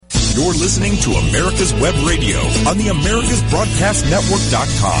You're listening to America's Web Radio on the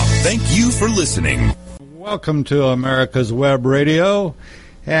AmericasBroadcastNetwork.com. Thank you for listening. Welcome to America's Web Radio,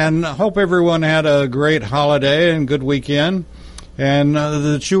 and hope everyone had a great holiday and good weekend, and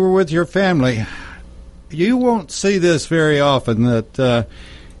that you were with your family. You won't see this very often, that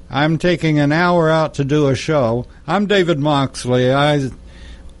I'm taking an hour out to do a show. I'm David Moxley. I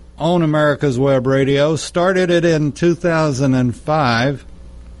own America's Web Radio, started it in 2005,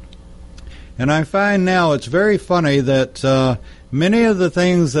 and I find now it's very funny that many of the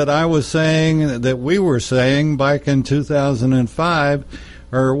things that I was saying, that we were saying back in 2005,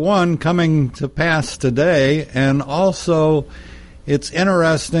 are, one, coming to pass today, and also it's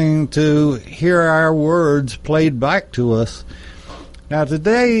interesting to hear our words played back to us. Now,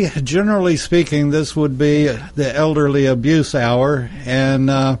 today, generally speaking, this would be the Elderly Abuse Hour,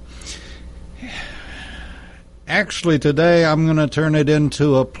 and actually today I'm going to turn it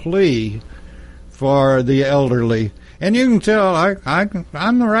into a plea for the elderly. And you can tell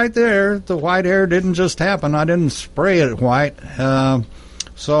I'm right there. The white hair didn't just happen. I didn't spray it white.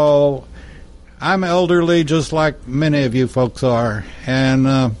 So I'm elderly just like many of you folks are.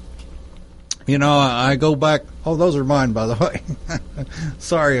 And, you know, I go back. Oh, those are mine, by the way.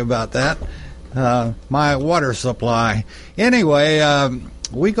 Sorry about that. My water supply. Anyway,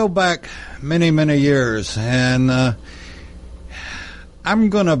 we go back many, many years. And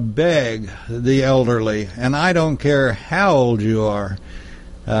I'm going to beg the elderly, and I don't care how old you are,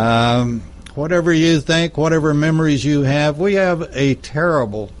 whatever you think, whatever memories you have, we have a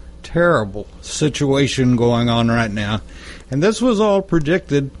terrible, terrible situation going on right now. And this was all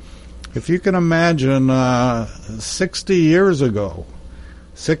predicted, if you can imagine, 60 years ago,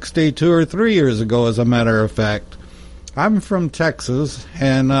 62 or 3 years ago, as a matter of fact. I'm from Texas,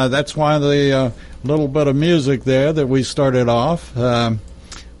 and that's why the little bit of music there that we started off.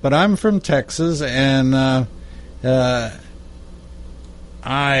 But I'm from Texas, and I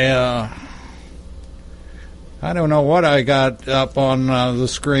don't know what I got up on the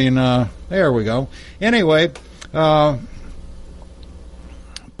screen. There we go. Anyway, back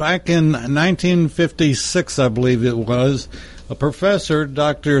in 1956, I believe it was, a professor,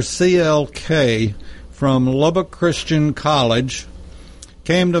 Dr. C.L. Kay, from Lubbock Christian College,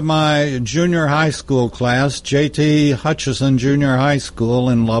 came to my junior high school class, J.T. Hutchison Junior High School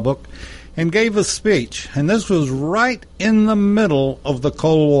in Lubbock, and gave a speech. And this was right in the middle of the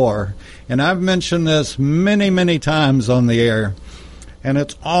Cold War. And I've mentioned this many, many times on the air. And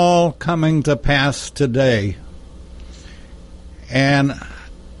it's all coming to pass today. And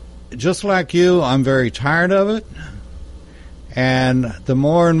just like you, I'm very tired of it. And the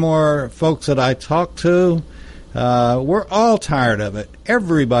more and more folks that I talk to, we're all tired of it.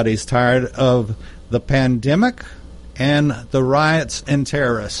 Everybody's tired of the pandemic and the riots and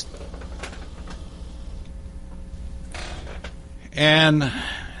terrorists. And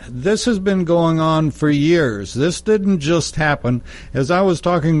this has been going on for years. This didn't just happen. As I was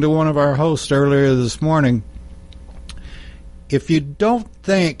talking to one of our hosts earlier this morning, if you don't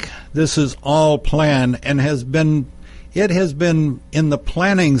think this is all planned and it has been in the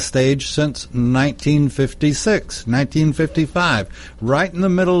planning stage since 1956, 1955, right in the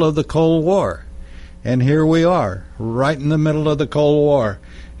middle of the Cold War. And here we are, right in the middle of the Cold War.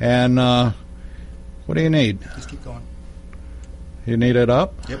 And what do you need? Just keep going. You need it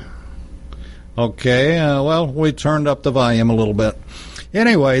up? Yep. Okay, well, we turned up the volume a little bit.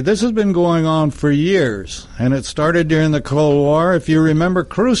 Anyway, this has been going on for years, and it started during the Cold War. If you remember,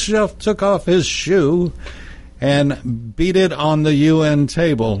 Khrushchev took off his shoe and beat it on the UN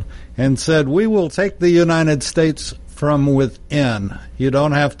table and said, we will take the United States from within. You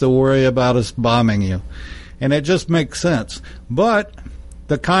don't have to worry about us bombing you. And it just makes sense. But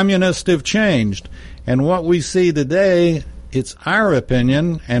the communists have changed. And what we see today, it's our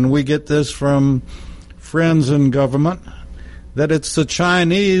opinion, and we get this from friends in government, that it's the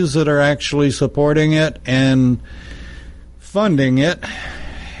Chinese that are actually supporting it and funding it.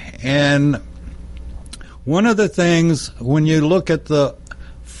 And one of the things, when you look at the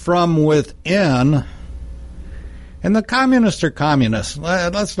from within, and the communists are communists.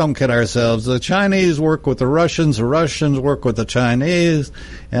 Let's don't kid ourselves. The Chinese work with the Russians work with the Chinese,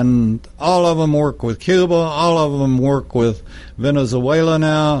 and all of them work with Cuba, all of them work with Venezuela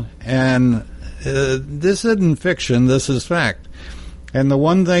now, and this isn't fiction, this is fact. And the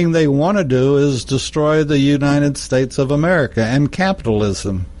one thing they want to do is destroy the United States of America and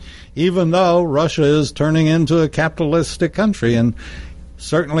capitalism, even though Russia is turning into a capitalistic country, and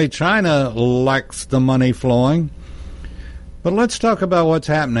certainly China likes the money flowing. But let's talk about what's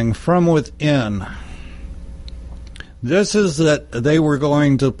happening from within. This is that they were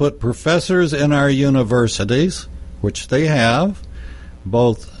going to put professors in our universities, which they have,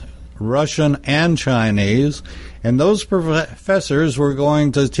 both Russian and Chinese, and those professors were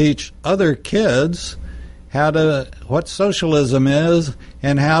going to teach other kids what socialism is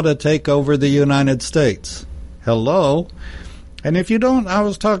and how to take over the United States. Hello? And if you don't, I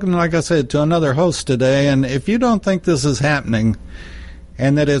was talking, like I said, to another host today, and if you don't think this is happening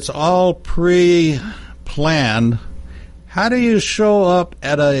and that it's all pre-planned, how do you show up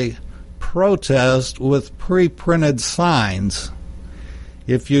at a protest with pre-printed signs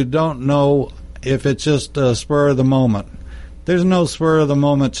if you don't know if it's just a spur of the moment? There's no spur of the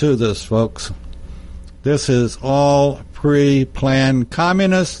moment to this, folks. This is all pre-planned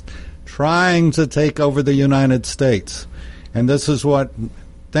communists trying to take over the United States. And this is what,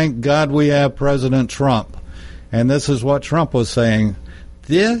 thank God we have President Trump. And this is what Trump was saying.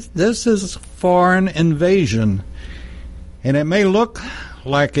 This is foreign invasion. And it may look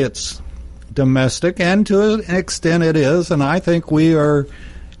like it's domestic, and to an extent it is, and I think we are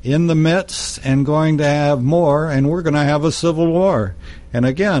in the midst and going to have more, and we're going to have a civil war. And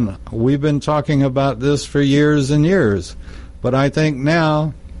again, we've been talking about this for years and years, but I think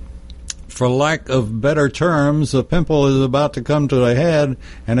now, for lack of better terms, the pimple is about to come to a head,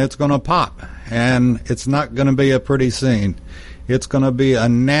 and it's going to pop, and it's not going to be a pretty scene. It's going to be a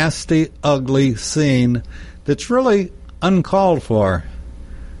nasty, ugly scene that's really uncalled for,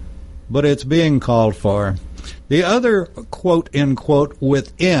 but it's being called for. The other quote, end quote,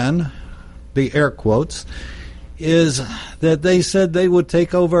 within the air quotes, is that they said they would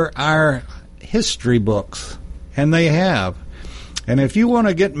take over our history books, and they have. And if you want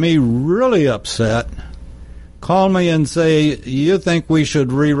to get me really upset, call me and say, you think we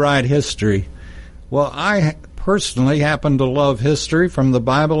should rewrite history. Well, I personally happen to love history from the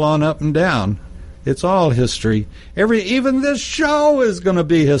Bible on up and down. It's all history. Even this show is going to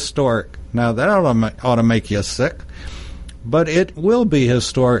be historic. Now, that ought to make you sick. But it will be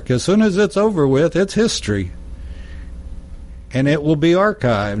historic. As soon as it's over with, it's history. And it will be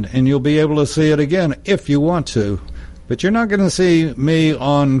archived, and you'll be able to see it again if you want to. But you're not going to see me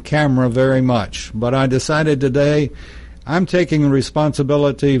on camera very much. But I decided today I'm taking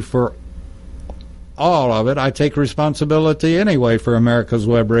responsibility for all of it. I take responsibility anyway for America's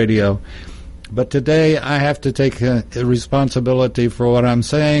Web Radio. But today I have to take responsibility for what I'm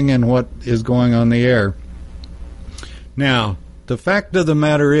saying and what is going on the air. Now, the fact of the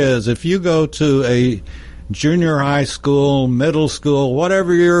matter is, if you go to a junior high school, middle school,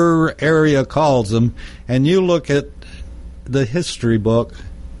 whatever your area calls them, and you look at the history book,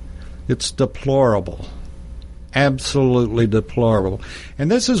 it's deplorable. Absolutely deplorable.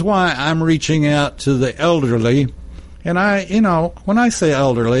 And this is why I'm reaching out to the elderly. And when I say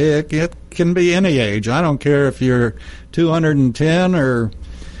elderly, it can be any age. I don't care if you're 210 or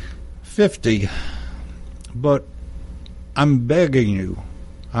 50. But I'm begging you,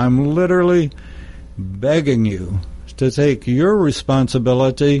 I'm literally begging you to take your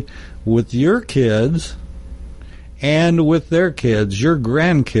responsibility with your kids and with their kids, your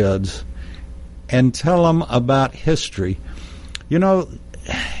grandkids, and tell them about history. You know,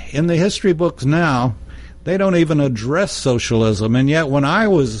 in the history books now, they don't even address socialism, and yet when I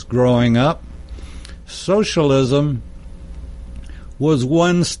was growing up, socialism was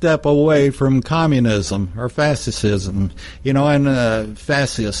one step away from communism or fascism, and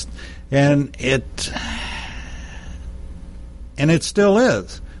fascist, and it still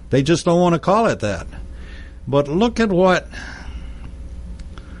is. They just don't want to call it that. But look at what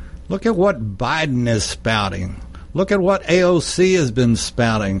Biden is spouting. Look at what AOC has been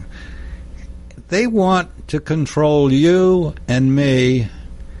spouting. They want to control you and me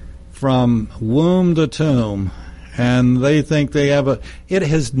from womb to tomb. And they think they have it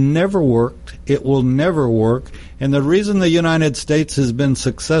has never worked. It will never work. And the reason the United States has been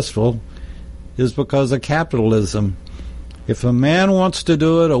successful is because of capitalism. If a man wants to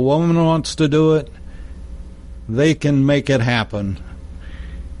do it, a woman wants to do it, they can make it happen.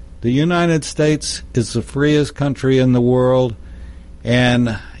 The United States is the freest country in the world,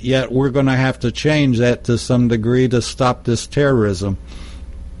 and yet we're going to have to change that to some degree to stop this terrorism.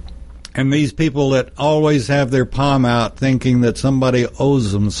 And these people that always have their palm out thinking that somebody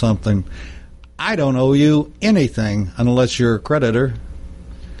owes them something, I don't owe you anything unless you're a creditor.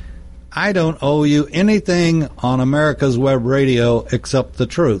 I don't owe you anything on America's Web Radio except the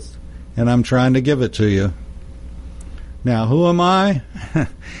truth, and I'm trying to give it to you. Now, who am I?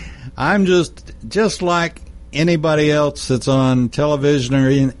 I'm just like anybody else that's on television,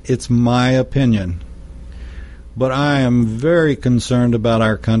 or it's my opinion. But I am very concerned about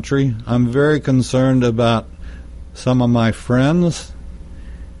our country. I'm very concerned about some of my friends.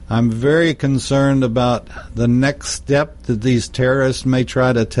 I'm very concerned about the next step that these terrorists may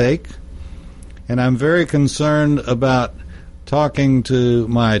try to take. And I'm very concerned about talking to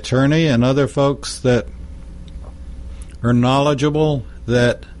my attorney and other folks that are knowledgeable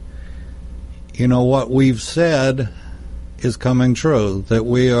that, what we've said is coming true, that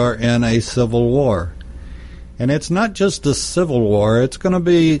we are in a civil war. And it's not just a civil war. It's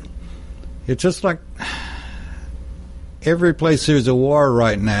just like every place there's a war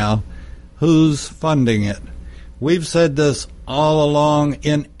right now, who's funding it? We've said this all along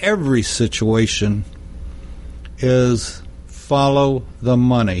in every situation is follow the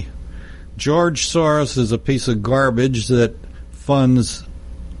money. George Soros is a piece of garbage that funds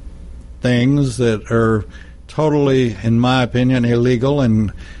things that are totally, in my opinion, illegal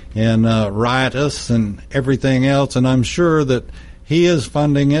and riotous and everything else, and I'm sure that he is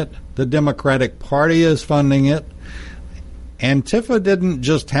funding it. The Democratic Party is funding it. Antifa didn't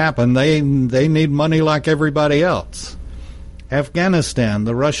just happen. They need money like everybody else. Afghanistan,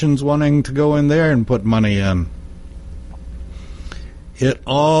 the Russians wanting to go in there and put money in. It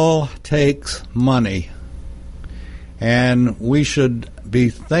all takes money. And we should be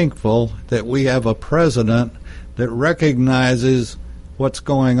thankful that we have a president that recognizes what's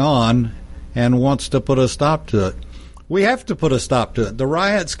going on and wants to put a stop to it. We have to put a stop to it. The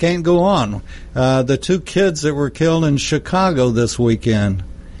riots can't go on. The 2 kids that were killed in Chicago this weekend.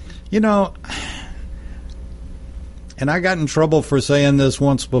 And I got in trouble for saying this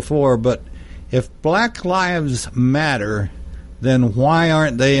once before, but if Black Lives Matter, then why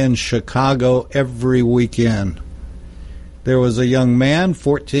aren't they in Chicago every weekend? There was a young man,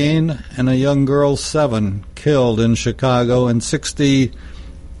 14, and a young girl, 7, killed in Chicago, and 60,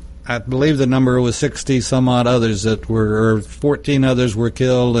 I believe the number was 60 some odd others or 14 others were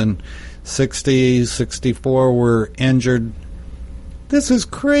killed, and 64 were injured. This is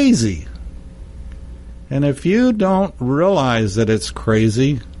crazy. And if you don't realize that it's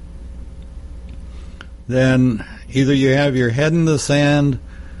crazy, then either you have your head in the sand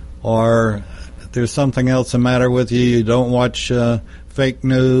or there's something else the matter with you. You don't watch fake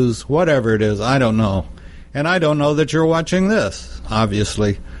news, whatever it is. I don't know. And I don't know that you're watching this,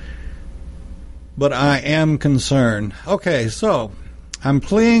 obviously. But I am concerned. Okay, so I'm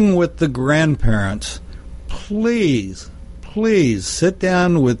pleading with the grandparents. Please sit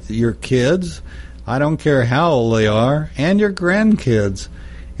down with your kids. I don't care how old they are, and your grandkids,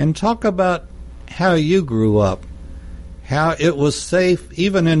 and talk about how you grew up, how it was safe,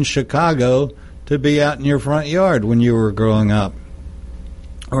 even in Chicago, to be out in your front yard when you were growing up,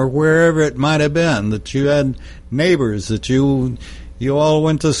 or wherever it might have been, that you had neighbors, that you all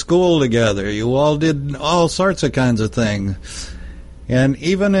went to school together, you all did all sorts of kinds of things. And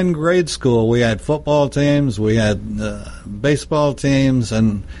even in grade school, we had football teams, we had baseball teams,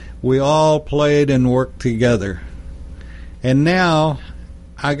 and we all played and worked together. And now,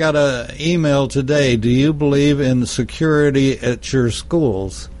 I got an email today, do you believe in security at your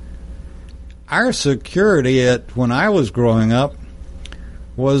schools? Our security when I was growing up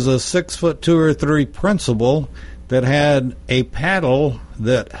was a 6'2" or 3" principal that had a paddle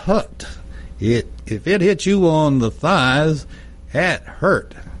that hooked. If it hit you on the thighs, it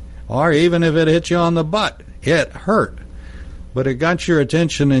hurt. Or even if it hit you on the butt, it hurt. But it got your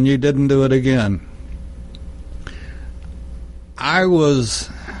attention and you didn't do it again. I was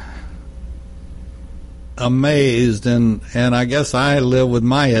amazed, and I guess I live with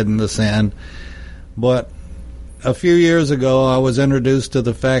my head in the sand, but a few years ago I was introduced to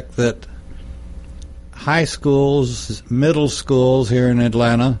the fact that high schools, middle schools here in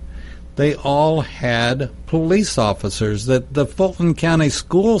Atlanta, they all had police officers, that the Fulton County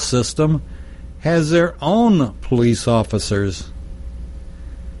school system has their own police officers.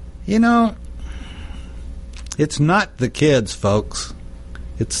 It's not the kids, folks.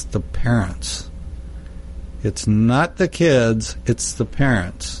 It's the parents. It's not the kids, it's the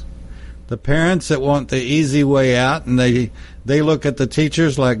parents. The parents that want the easy way out, and they look at the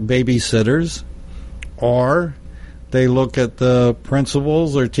teachers like babysitters, or they look at the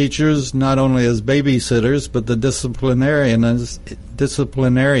principals or teachers not only as babysitters, but the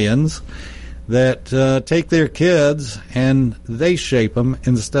disciplinarians that take their kids and they shape them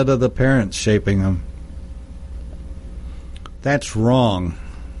instead of the parents shaping them. That's wrong.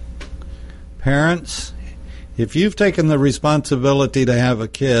 Parents, if you've taken the responsibility to have a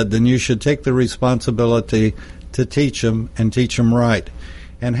kid, then you should take the responsibility to teach them and teach them right.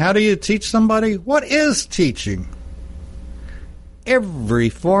 And how do you teach somebody? What is teaching? Every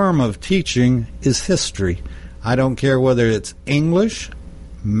form of teaching is history. I don't care whether it's English,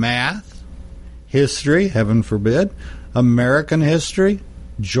 math, history, heaven forbid, American history,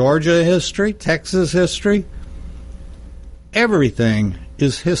 Georgia history, Texas history. Everything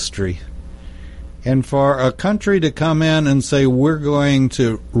is history. And for a country to come in and say, we're going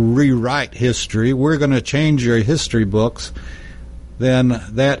to rewrite history, we're going to change your history books, then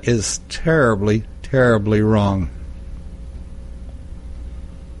that is terribly, terribly wrong.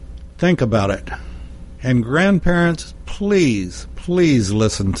 Think about it. And grandparents, please, please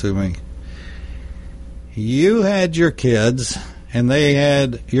listen to me. You had your kids, and they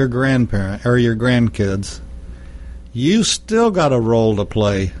had your grandparents or your grandkids. You still got a role to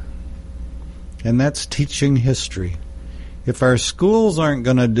play, and that's teaching history. If our schools aren't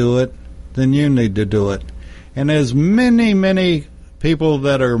going to do it, then you need to do it. And as many, many people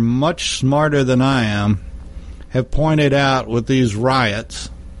that are much smarter than I am have pointed out with these riots,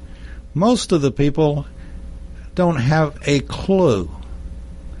 most of the people don't have a clue.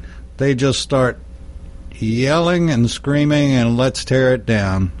 They just start yelling and screaming and let's tear it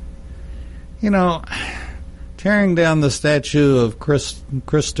down. You know, tearing down the statue of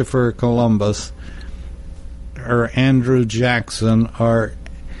Christopher Columbus or Andrew Jackson or,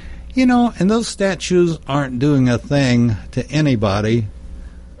 you know, and those statues aren't doing a thing to anybody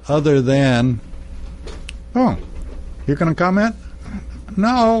other than, oh, you're going to comment?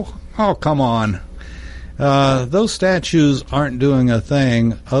 No. Oh, come on. Those statues aren't doing a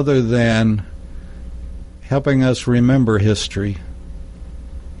thing other than helping us remember history.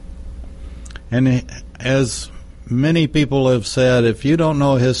 And as many people have said, if you don't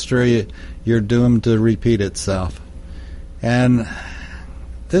know history, you're doomed to repeat itself. And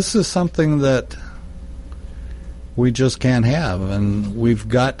this is something that we just can't have. And we've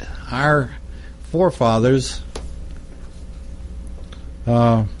got our forefathers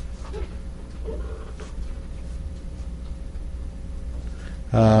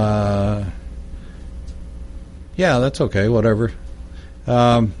yeah, that's okay, whatever.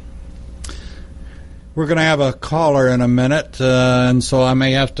 We're going to have a caller in a minute, and so I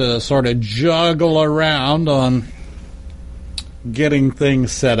may have to sort of juggle around on getting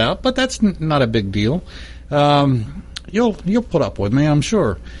things set up, but that's not a big deal. You'll put up with me, I'm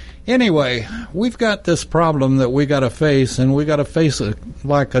sure. Anyway, we've got this problem that we got to face, and we got to face it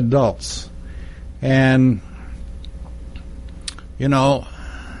like adults. And, you know,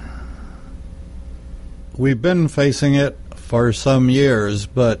 we've been facing it for some years,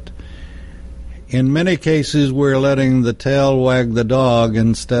 but in many cases we're letting the tail wag the dog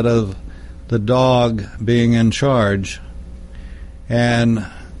instead of the dog being in charge. And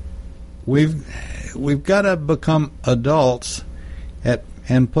we've got to become adults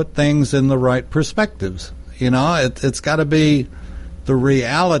and put things in the right perspectives. You know, it's got to be the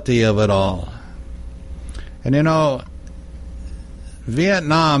reality of it all. And, you know,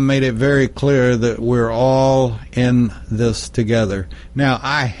 Vietnam made it very clear that we're all in this together. Now,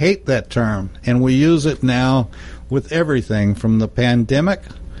 I hate that term, and we use it now with everything from the pandemic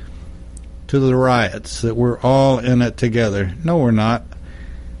to the riots, that we're all in it together. No, we're not.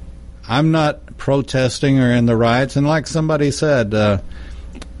 I'm not protesting or in the riots, and like somebody said,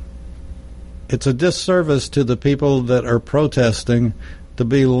 it's a disservice to the people that are protesting to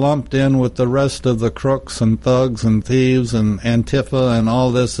be lumped in with the rest of the crooks and thugs and thieves and Antifa and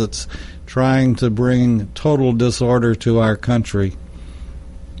all this that's trying to bring total disorder to our country.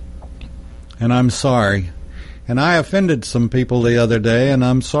 And I'm sorry. And I offended some people the other day, and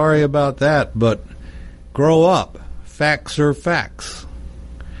I'm sorry about that, but grow up. Facts are facts.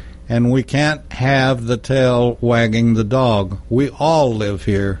 And we can't have the tail wagging the dog. We all live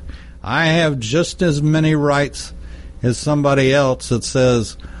here. I have just as many rights as somebody else that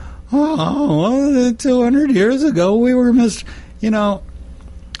says, oh, well, 200 years ago we were you know,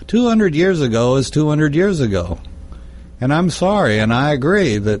 200 years ago is 200 years ago. And I'm sorry, and I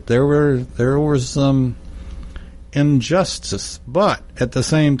agree that there was some injustice. But at the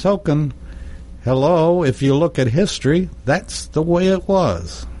same token, hello, if you look at history, that's the way it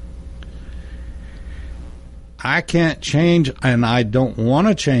was. I can't change, and I don't want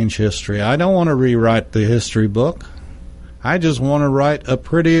to change history. I don't want to rewrite the history book. I just want to write a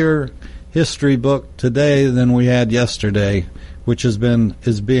prettier history book today than we had yesterday, which is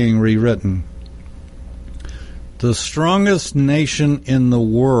being rewritten. The strongest nation in the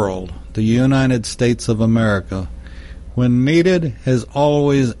world, the United States of America, when needed, has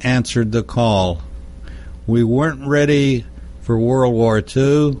always answered the call. We weren't ready for World War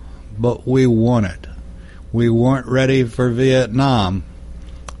II, but we won it. We weren't ready for Vietnam,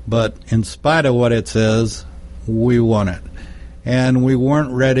 but in spite of what it says, we won it. And we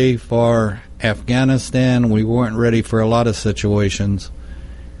weren't ready for Afghanistan. We weren't ready for a lot of situations.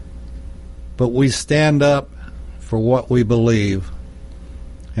 but we stand up for what we believe.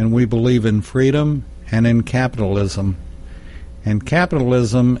 And we believe in freedom and in capitalism. And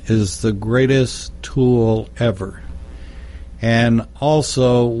capitalism is the greatest tool ever. And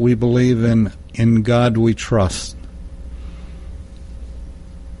also we believe in God we trust.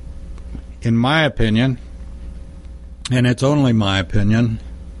 In my opinion, and it's only my opinion,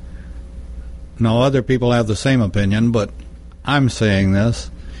 no other people have the same opinion, but I'm saying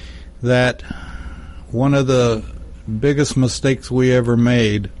this, that one of the biggest mistakes we ever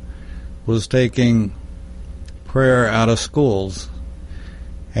made was taking prayer out of schools.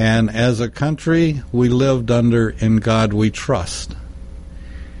 And as a country, we lived under "In God We Trust."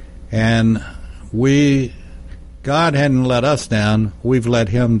 And God hadn't let us down, we've let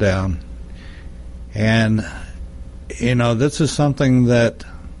Him down. And, this is something that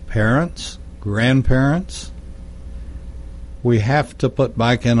parents, grandparents, we have to put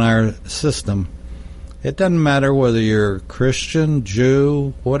back in our system. It doesn't matter whether you're Christian,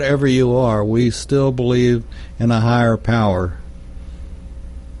 Jew, whatever you are, we still believe in a higher power.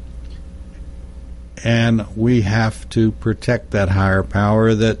 And we have to protect that higher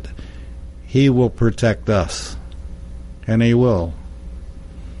power, that He will protect us. And He will.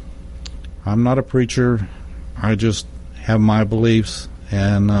 I'm not a preacher. I just have my beliefs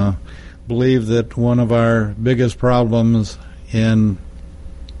and believe that one of our biggest problems in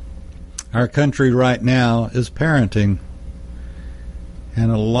our country right now is parenting.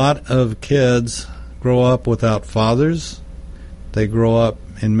 And a lot of kids grow up without fathers. They grow up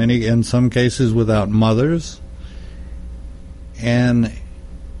in some cases without mothers. And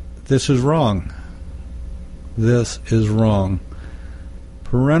this is wrong. This is wrong.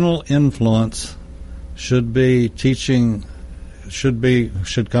 Parental influence should come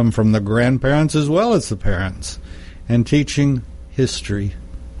from the grandparents as well as the parents, and teaching history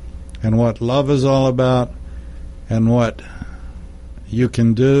and what love is all about and what you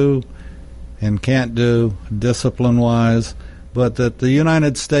can do and can't do discipline-wise, but that the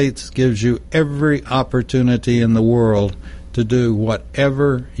United States gives you every opportunity in the world to do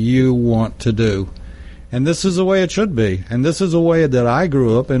whatever you want to do. And this is the way it should be. And this is the way that I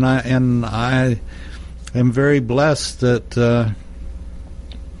grew up, and I am very blessed that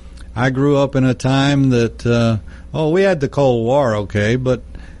I grew up in a time that, we had the Cold War, okay, but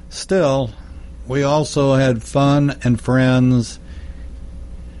still, we also had fun and friends,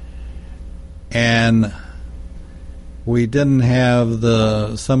 and we didn't have we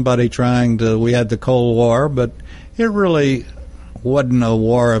had the Cold War, but it really wasn't a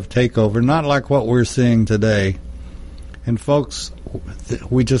war of takeover, not like what we're seeing today. And folks,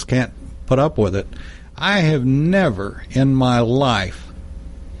 we just can't put up with it. I have never in my life,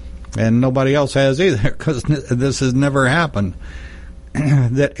 and nobody else has either, because this has never happened,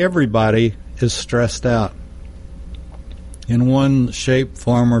 that everybody is stressed out in one shape,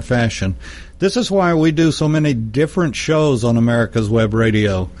 form, or fashion. This is why we do so many different shows on America's Web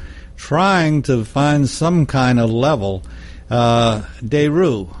Radio, trying to find some kind of level.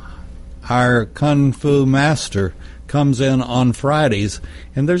 Daru, our Kung Fu master, comes in on Fridays,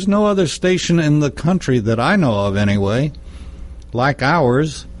 and there's no other station in the country that I know of anyway, like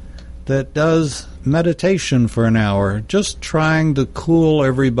ours, that does meditation for an hour, just trying to cool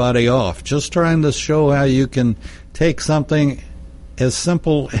everybody off, just trying to show how you can take something as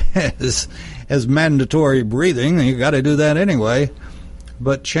simple as mandatory breathing, and you got to do that anyway,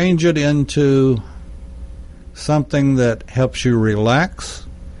 but change it into something that helps you relax,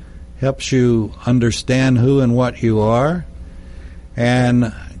 helps you understand who and what you are,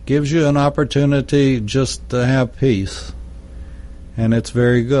 and gives you an opportunity just to have peace. And it's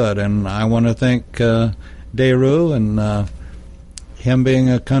very good. And I want to thank Daru, and him being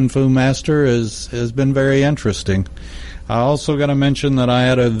a Kung Fu master has been very interesting. I also got to mention that I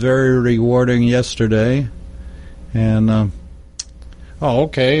had a very rewarding yesterday. And,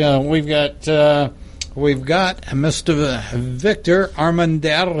 we've got Mr. Victor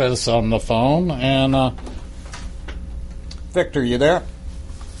Armendariz on the phone. And, Victor, you there?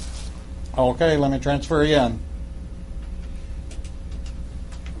 Okay, let me transfer you in.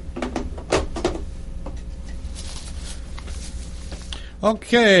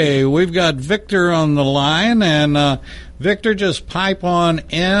 Okay, we've got Victor on the line, and Victor, just pipe on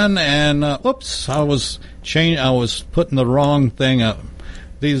in. And oops, I was putting the wrong thing up.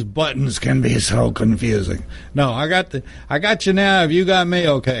 These buttons can be so confusing. No, I got you now. Have you got me?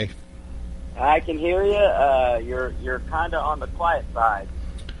 Okay. I can hear you. You're kind of on the quiet side.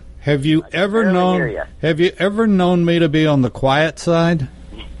 Have you ever known me to be on the quiet side?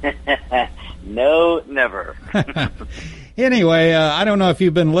 No, never. Anyway, I don't know if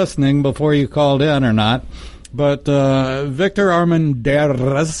you've been listening before you called in or not, but Victor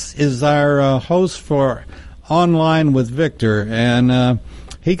Armendariz is our host for Online with Victor, and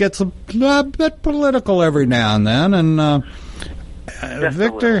he gets a bit political every now and then. And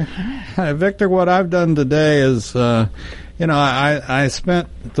Victor, what I've done today is, I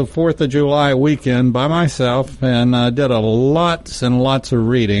spent the 4th of July weekend by myself and did lots and lots of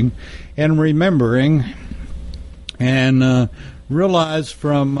reading and remembering, and realized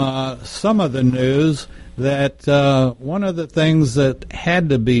from some of the news that one of the things that had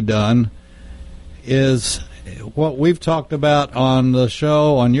to be done is what we've talked about on the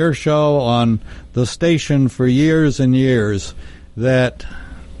show, on your show, on the station for years and years, that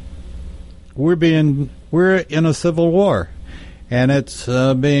we're in a civil war, and it's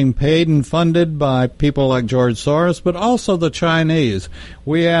being paid and funded by people like George Soros, but also the Chinese.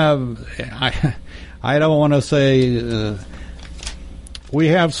 We have, I don't want to say, we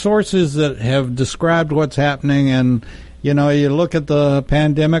have sources that have described what's happening, and you look at the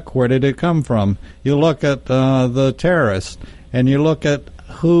pandemic, where did it come from? You look at the terrorists, and you look at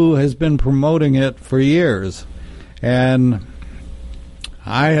who has been promoting it for years. And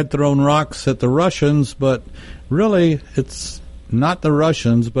I had thrown rocks at the Russians, but really it's not the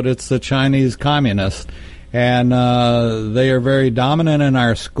Russians, but it's the Chinese communists. And they are very dominant in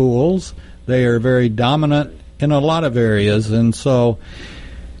our schools. They are very dominant in a lot of areas. And so,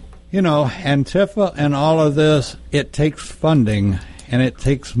 Antifa and all of this, it takes funding and it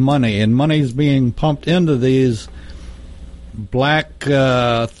takes money, and money's being pumped into these black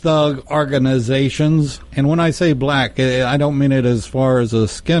thug organizations. And when I say black, I don't mean it as far as a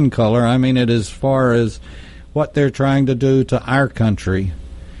skin color. I mean it as far as what they're trying to do to our country.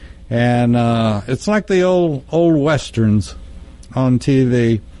 And it's like the old westerns on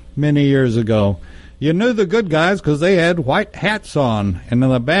TV many years ago. You knew the good guys because they had white hats on, and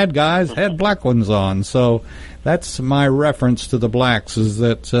the bad guys had black ones on. So that's my reference to the blacks, is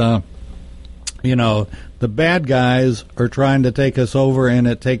that, the bad guys are trying to take us over, and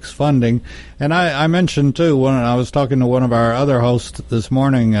it takes funding. And I mentioned, too, when I was talking to one of our other hosts this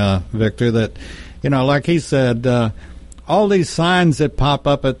morning, Victor, that, like he said, all these signs that pop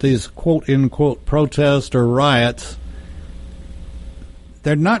up at these quote-unquote protests or riots,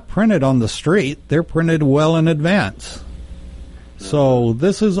 they're not printed on the street. They're printed well in advance. So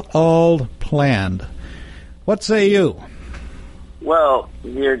this is all planned. What say you? Well,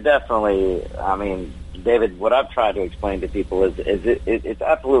 you're definitely, David, what I've tried to explain to people is it's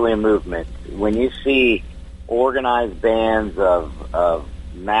absolutely a movement. When you see organized bands of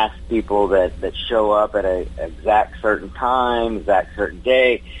mass people that show up at a exact certain time, exact certain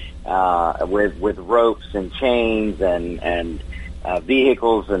day, with ropes and chains and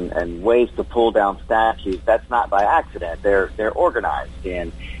vehicles and ways to pull down statues, that's not by accident. They're organized,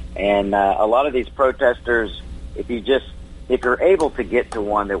 and a lot of these protesters, if you're able to get to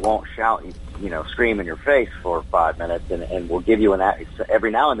one that won't shout, scream in your face for 5 minutes, and will give you every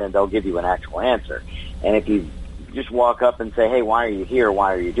now and then they'll give you an actual answer. And if you just walk up and say, hey, why are you here?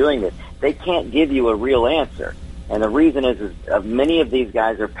 Why are you doing this? They can't give you a real answer. And the reason is many of these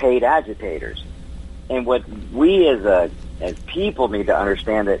guys are paid agitators. And what we as people need to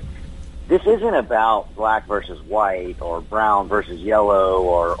understand, that this isn't about black versus white or brown versus yellow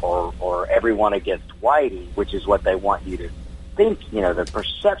or everyone against whitey, which is what they want you to think. The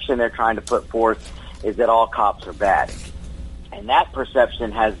perception they're trying to put forth is that all cops are bad. And that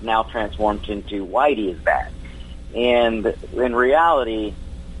perception has now transformed into whitey is bad. And in reality,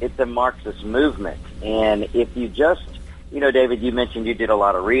 it's a Marxist movement. And if you just, David, you mentioned you did a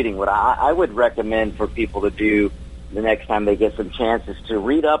lot of reading. What I would recommend for people to do the next time they get some chances to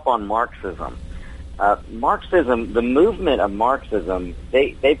read up on Marxism. Marxism, the movement of Marxism,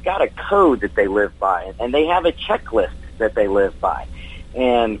 they've got a code that they live by, and they have a checklist that they live by.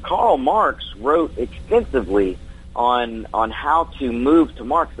 And Karl Marx wrote extensively on how to move to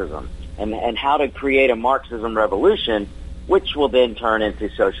Marxism and how to create a Marxism revolution, which will then turn into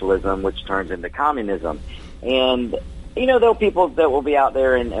socialism, which turns into communism. And there are people that will be out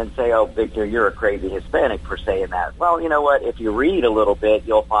there and say, oh, Victor, you're a crazy Hispanic for saying that. Well, you know what? If you read a little bit,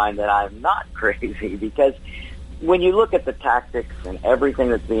 you'll find that I'm not crazy, because when you look at the tactics and everything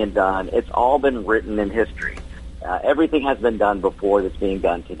that's being done, it's all been written in history. Everything has been done before that's being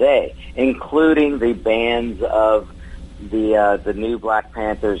done today, including the bans of the new Black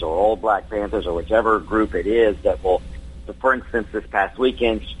Panthers or old Black Panthers or whichever group it is that will, for instance, this past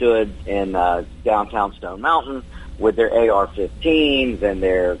weekend stood in downtown Stone Mountain with their AR-15s and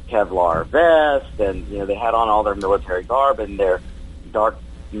their Kevlar vests, and they had on all their military garb and their dark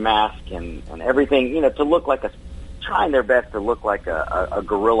mask and everything, to look like a trying their best to look like a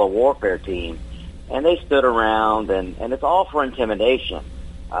guerrilla warfare team. And they stood around, and it's all for intimidation.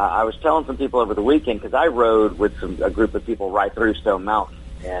 I was telling some people over the weekend, because I rode with a group of people right through Stone Mountain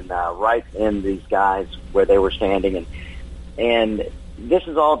and right in these guys where they were standing. And this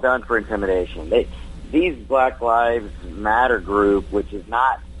is all done for intimidation. These Black Lives Matter group, which is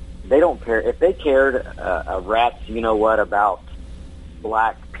not, they don't care. If they cared a rat's you-know-what about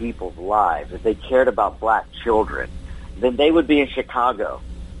black people's lives, if they cared about black children, then they would be in Chicago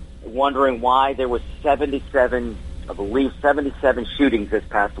wondering why there was 77 shootings this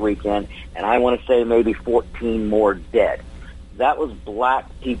past weekend, and I want to say maybe 14 more dead. That was black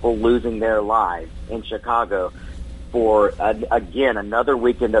people losing their lives in Chicago for, again, another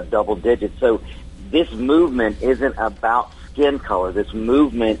weekend of double digits. So this movement isn't about skin color. This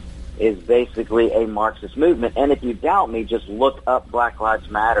movement is basically a Marxist movement. And if you doubt me, just look up Black Lives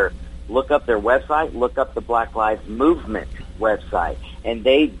Matter. Look up their website. Look up the Black Lives Movement website. And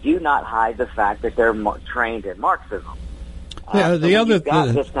they do not hide the fact that they're trained in Marxism. Yeah,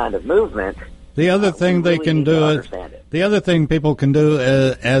 this kind of movement. The other thing they can do is, the other thing people can do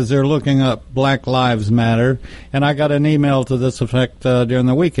as they're looking up Black Lives Matter, and I got an email to this effect during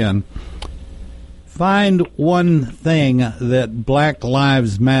the weekend. Find one thing that Black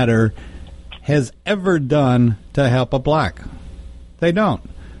Lives Matter has ever done to help a black. They don't.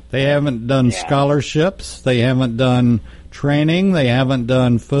 They haven't done scholarships. They haven't done training. They haven't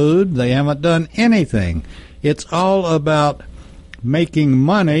done food. They haven't done anything. It's all about making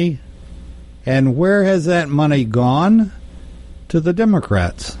money. And where has that money gone? To the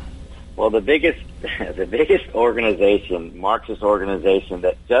Democrats. Well, the biggest organization, Marxist organization,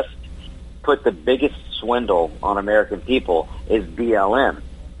 that just put the biggest swindle on American people is BLM.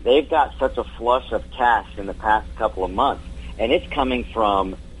 They've got such a flush of cash in the past couple of months, and it's coming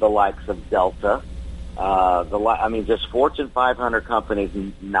from the likes of Delta, just Fortune 500 companies,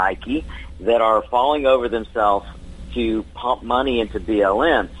 Nike, that are falling over themselves to pump money into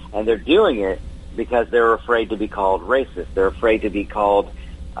BLM, and they're doing it because they're afraid to be called racist. They're afraid to be called,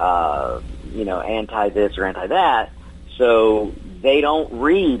 anti-this or anti-that. So they don't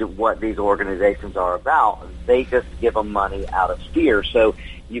read what these organizations are about. They just give them money out of fear. So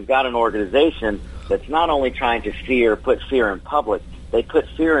you've got an organization that's not only trying to put fear in public, they put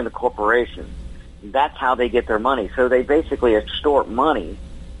fear in the corporations. That's how they get their money. So they basically extort money,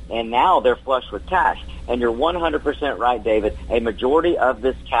 and now they're flush with cash. And you're 100% right, David. A majority of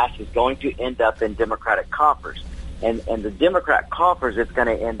this cash is going to end up in Democratic coffers. And the Democrat coffers it's going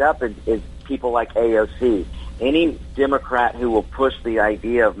to end up is people like AOC. Any Democrat who will push the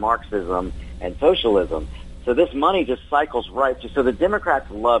idea of Marxism and socialism. So this money just cycles right through. So the Democrats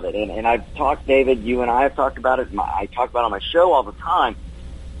love it. And I've talked, David, you and I have talked about it. I talk about it on my show all the time.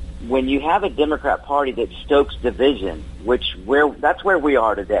 When you have a Democrat Party that stokes division, that's where we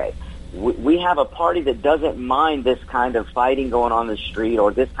are today. We have a party that doesn't mind this kind of fighting going on the street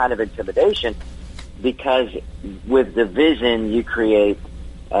or this kind of intimidation, because with division you create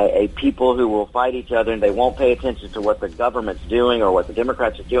a people who will fight each other, and they won't pay attention to what the government's doing or what the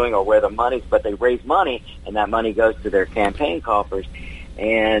Democrats are doing or where the money's, but they raise money, and that money goes to their campaign coffers,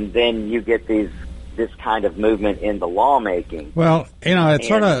 and then you get this kind of movement in the lawmaking. Well, it's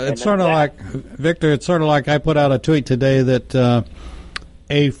sort of like, Victor, it's sort of like I put out a tweet today that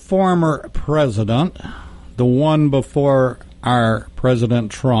a former president, the one before our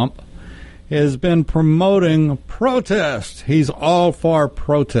President Trump, has been promoting protest. He's all for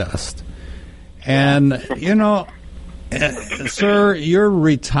protest. And, sir, you're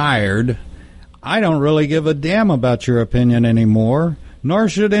retired. I don't really give a damn about your opinion anymore, nor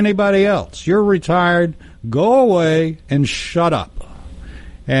should anybody else. You're retired. Go away and shut up.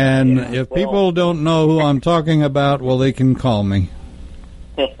 And if people don't know who I'm talking about, well, they can call me.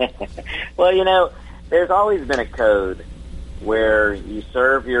 Well, there's always been a code where you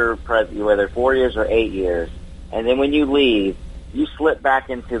serve your whether 4 years or 8 years, and then when you leave, you slip back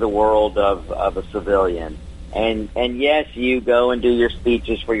into the world of a civilian. And yes, you go and do your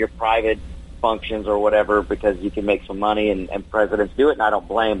speeches for your private functions or whatever because you can make some money, and presidents do it, and I don't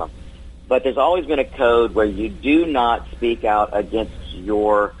blame them. But there's always been a code where you do not speak out against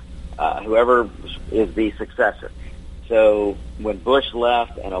your whoever is the successor. So when Bush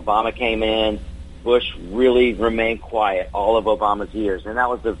left and Obama came in, Bush really remained quiet all of Obama's years, and that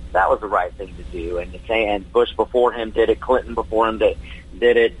was the right thing to do. And Bush before him did it, Clinton before him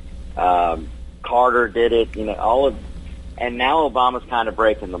did it, Carter did it, and now Obama's kind of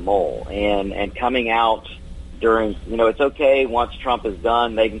breaking the mold and coming out during, it's okay once Trump is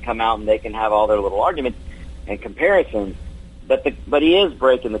done, they can come out and they can have all their little arguments and comparisons. but he is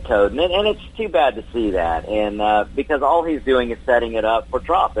breaking the code, and it's too bad to see that, and because all he's doing is setting it up for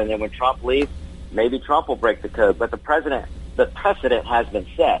Trump, and then when Trump leaves, maybe Trump will break the code, but the precedent has been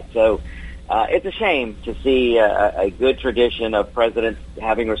set. So it's a shame to see a good tradition of presidents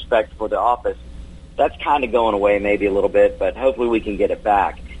having respect for the office. That's kind of going away maybe a little bit, but hopefully we can get it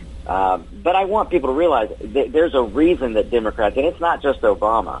back. But I want people to realize that there's a reason that Democrats, and it's not just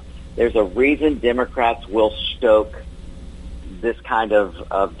Obama, there's a reason Democrats will stoke this kind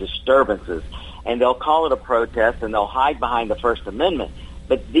of disturbances, and they'll call it a protest, and they'll hide behind the First Amendment.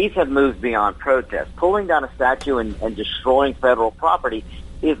 But these have moved beyond protest. Pulling down a statue and destroying federal property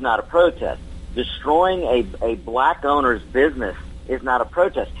is not a protest. Destroying a black owner's business is not a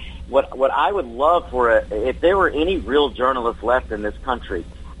protest. What I would love if there were any real journalists left in this country,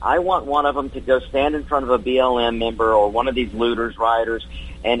 I want one of them to go stand in front of a BLM member or one of these looters, rioters,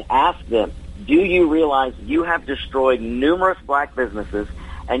 and ask them, do you realize you have destroyed numerous black businesses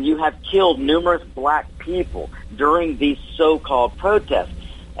and you have killed numerous black people during these so-called protests?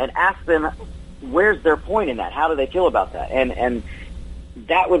 And ask them, where's their point in that? How do they feel about that? And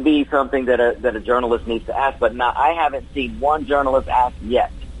that would be something that a journalist needs to ask. But I haven't seen one journalist ask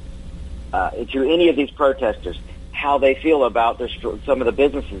yet to any of these protesters how they feel about some of the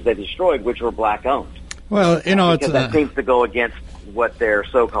businesses they destroyed, which were black-owned. Well, because that seems to go against what their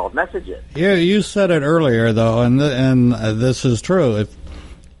so-called message is. Yeah, you said it earlier, though, and this is true.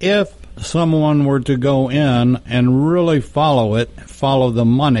 If someone were to go in and really follow the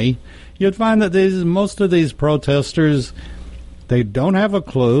money, you'd find that most of these protesters, they don't have a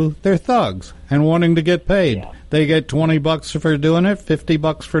clue. They're thugs and wanting to get paid. Yeah. They get $20 for doing it,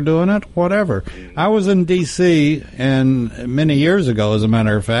 $50 for doing it, whatever. I was in D.C. and many years ago, as a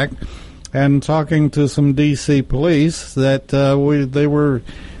matter of fact, and talking to some D.C. police that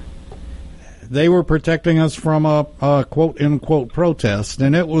they were protecting us from a quote-unquote protest,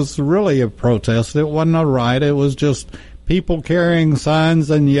 and it was really a protest. It wasn't a riot. It was just people carrying signs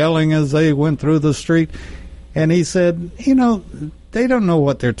and yelling as they went through the street. And he said, they don't know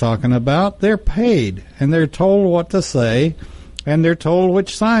what they're talking about. They're paid, and they're told what to say, and they're told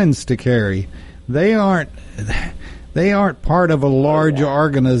which signs to carry. They aren't part of a large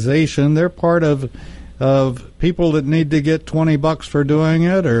organization. They're part of people that need to get $20 for doing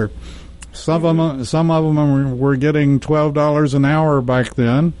it, or some of them were getting $12 an hour back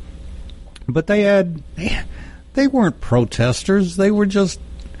then. But they weren't protesters. They were just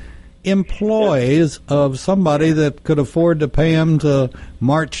employees of somebody that could afford to pay them to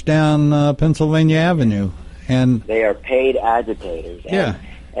march down Pennsylvania Avenue. And they are paid agitators. Yeah.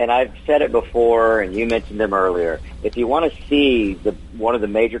 And I've said it before, and you mentioned them earlier. If you want to see one of the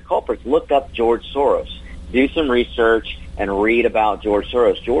major culprits, look up George Soros. Do some research and read about George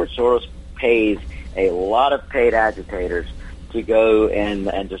Soros. George Soros pays a lot of paid agitators to go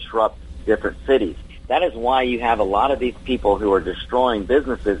and disrupt different cities. That is why you have a lot of these people who are destroying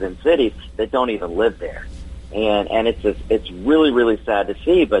businesses in cities that don't even live there. And it's really, really sad to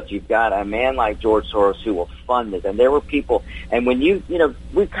see, but you've got a man like George Soros who will fund it. And there were people, and when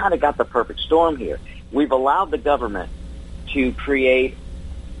we've kind of got the perfect storm here. We've allowed the government to create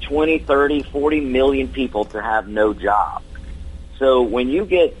 20, 30, 40 million people to have no job. So when you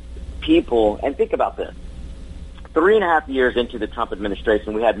get people, and think about this, 3.5 years into the Trump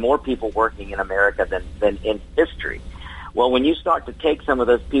administration, we had more people working in America than in history. Well, when you start to take some of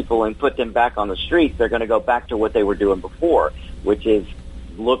those people and put them back on the streets, they're going to go back to what they were doing before, which is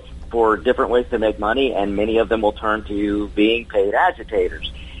look for different ways to make money, and many of them will turn to being paid agitators.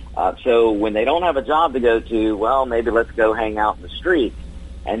 So when they don't have a job to go to, well, maybe let's go hang out in the streets.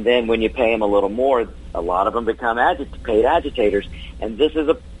 And then when you pay them a little more, a lot of them become paid agitators. And this is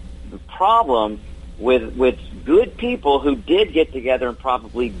a problem with good people who did get together and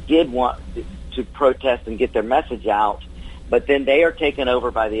probably did want to protest and get their message out, but then they are taken over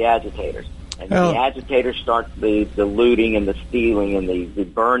by the agitators. And the agitators start the looting and the stealing and the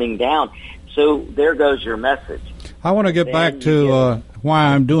burning down. So there goes your message. I want to get back to why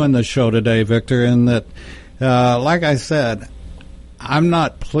I'm doing this show today, Victor, and that, like I said, I'm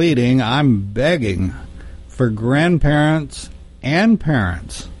not pleading, I'm begging for grandparents and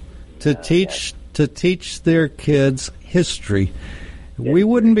parents to teach their kids history. We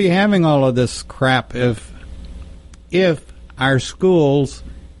wouldn't be having all of this crap if our schools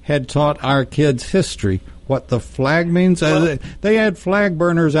had taught our kids history, what the flag means. They had flag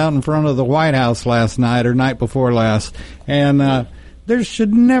burners out in front of the White House last night or night before last, and there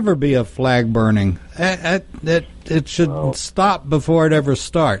should never be a flag burning. It should stop before it ever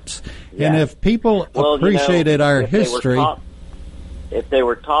starts. Yeah. And if people appreciated our history... If they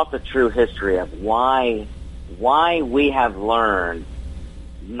were taught the true history of why why we have learned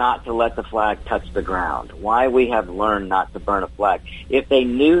not to let the flag touch the ground, why we have learned not to burn a flag. If they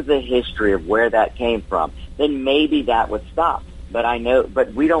knew the history of where that came from, then maybe that would stop.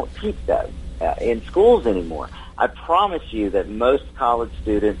 But we don't teach that in schools anymore. I promise you that most college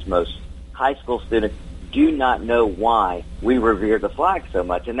students, most high school students do not know why we revere the flag so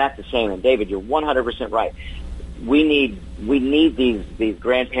much, and that's a shame. And David, you're 100% right. We need these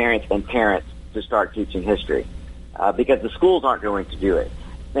grandparents and parents to start teaching history because the schools aren't going to do it.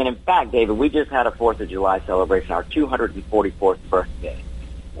 And in fact, David, we just had a 4th of July celebration, our 244th birthday.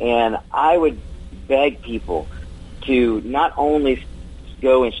 And I would beg people to not only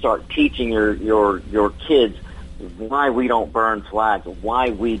go and start teaching your kids why we don't burn flags, why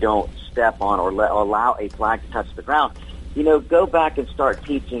we don't step on or allow a flag to touch the ground. Go back and start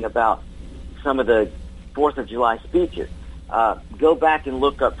teaching about some of the 4th of July speeches. Go back and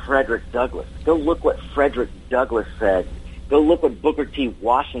look up Frederick Douglass. Go look what Frederick Douglass said. Go look what Booker T.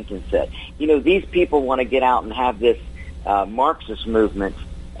 Washington said. These people want to get out and have this Marxist movement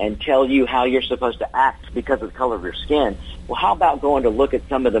and tell you how you're supposed to act because of the color of your skin. Well, how about going to look at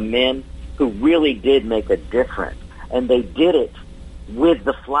some of the men who really did make a difference? And they did it with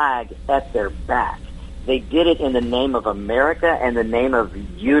the flag at their back. They did it in the name of America and the name of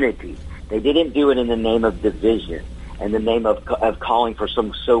unity. They didn't do it in the name of division and the name of calling for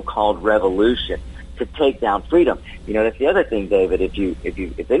some so-called revolution to take down freedom. That's the other thing, David.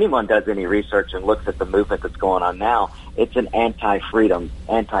 If anyone does any research and looks at the movement that's going on now, it's an anti-freedom,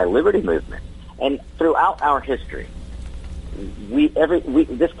 anti-liberty movement. And throughout our history,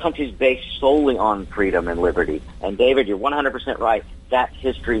 this country is based solely on freedom and liberty. And David, you're 100% right. That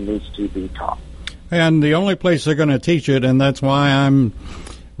history needs to be taught. And the only place they're going to teach it, and that's why I'm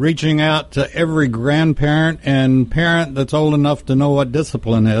reaching out to every grandparent and parent that's old enough to know what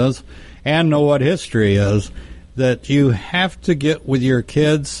discipline is and know what history is, that you have to get with your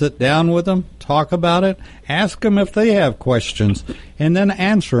kids, sit down with them, talk about it, ask them if they have questions, and then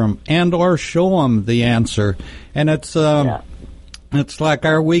answer them and or show them the answer. And it's like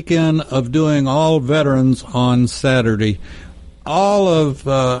our weekend of doing all veterans on Saturday. All of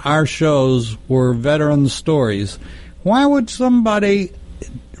our shows were veteran stories. Why would somebody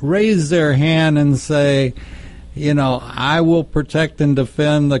raise their hand and say, I will protect and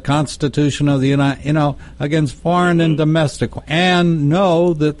defend the Constitution of the United, against foreign and domestic, and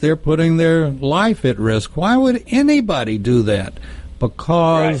know that they're putting their life at risk? Why would anybody do that?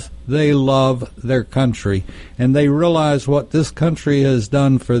 Because they love their country, and they realize what this country has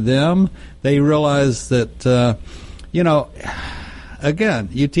done for them. They realize that, again,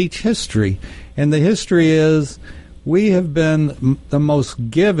 you teach history, and the history is we have been the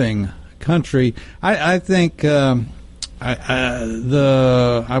most giving country. I think Colin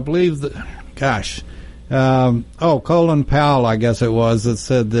Powell, I guess it was, that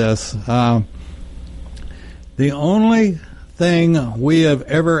said this. The only thing we have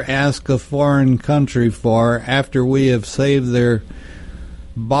ever asked a foreign country for after we have saved their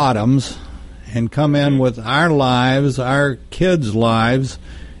bottoms and come in with our lives, our kids' lives,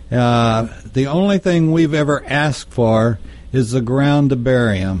 the only thing we've ever asked for is the ground to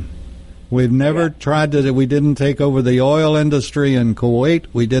bury them. We've never tried to. We didn't take over the oil industry in Kuwait.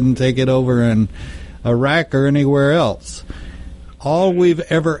 We didn't take it over in Iraq or anywhere else. All we've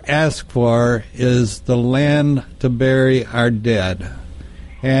ever asked for is the land to bury our dead.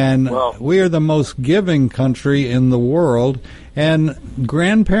 And we are the most giving country in the world. And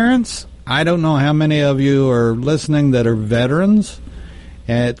grandparents, I don't know how many of you are listening that are veterans.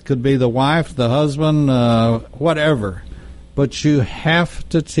 It could be the wife, the husband, whatever. But you have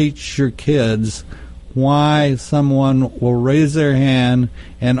to teach your kids why someone will raise their hand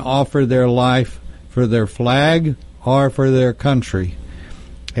and offer their life for their flag or for their country.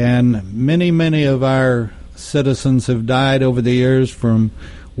 And many, many of our citizens have died over the years from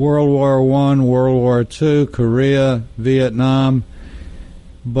World War I, World War II, Korea, Vietnam,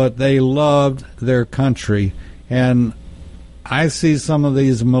 but they loved their country. And I see some of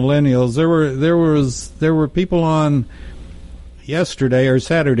these millennials. There were people on yesterday or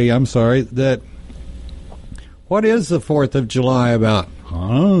Saturday, that what is the 4th of July about?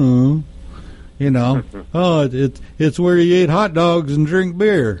 Oh, it's where you eat hot dogs and drink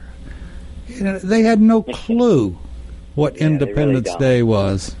beer. They had no clue what Independence Day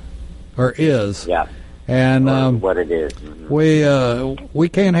was or is. Yeah. And what it is. We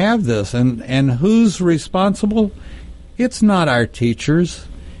can't have this. And who's responsible? It's not our teachers.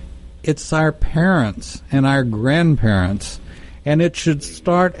 It's our parents and our grandparents. And it should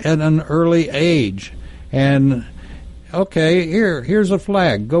start at an early age. And okay, here's a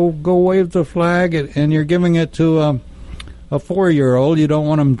flag. Go wave the flag, and you're giving it to a 4-year-old. You don't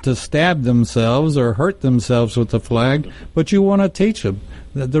want them to stab themselves or hurt themselves with the flag, but you want to teach them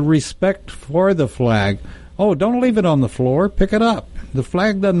the respect for the flag. Oh, don't leave it on the floor. Pick it up. The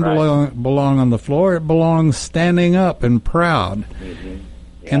flag doesn't belong on the floor. It belongs standing up and proud. Mm-hmm.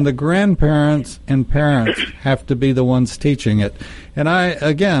 Yeah. And the grandparents and parents have to be the ones teaching it. And I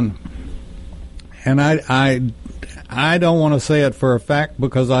don't want to say it for a fact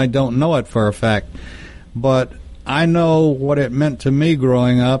because I don't know it for a fact, but I know what it meant to me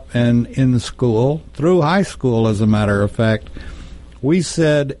growing up and in school, through high school, as a matter of fact. We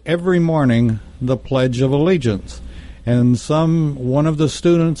said every morning the Pledge of Allegiance, and one of the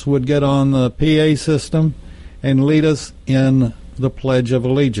students would get on the PA system and lead us in the Pledge of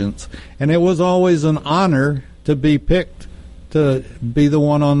Allegiance. And it was always an honor to be picked to be the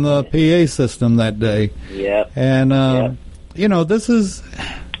one on the PA system that day. Yeah. And you know, this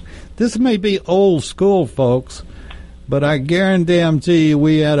may be old school, folks, but I guarantee you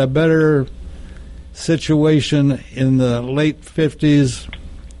we had a better situation in the late 50s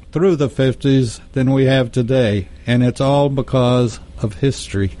through the 50s than we have today, and it's all because of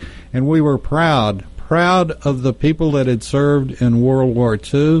history. And we were proud of the people that had served in World War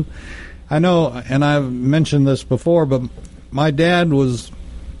II. I know, and I've mentioned this before, but my dad was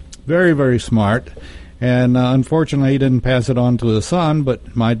very, very smart, and unfortunately he didn't pass it on to his son,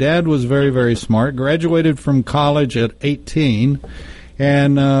 but my dad was very, very smart, graduated from college at 18,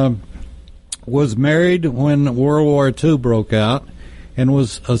 and was married when World War II broke out, and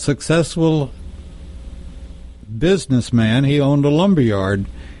was a successful businessman. He owned a lumberyard,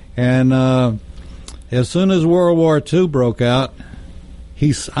 and as soon as World War II broke out,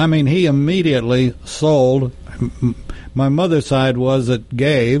 he immediately sold. My mother's side was it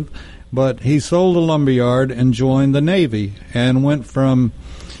gave, but he sold the lumberyard and joined the Navy and went from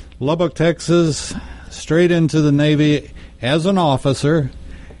Lubbock, Texas, straight into the Navy as an officer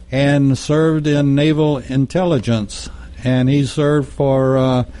and served in naval intelligence. And he served for,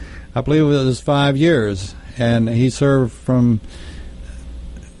 I believe it was 5 years. And he served from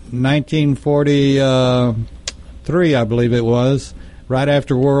 1943, I believe it was, right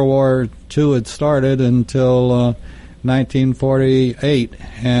after World War II had started until 1948.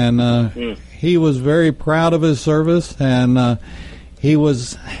 And he was very proud of his service, and he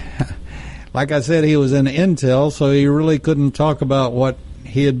was, like I said, he was in Intel, so he really couldn't talk about what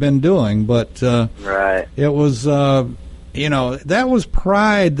he had been doing. But it was, that was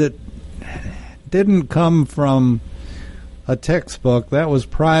pride that didn't come from a textbook. That was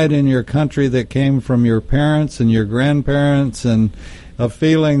pride in your country that came from your parents and your grandparents, and a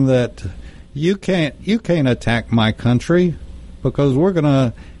feeling that you can't attack my country because we're going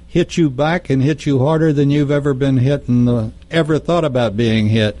to hit you back and hit you harder than you've ever been hit and ever thought about being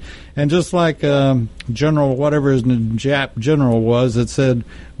hit. And just like General, whatever his Jap general was, it said,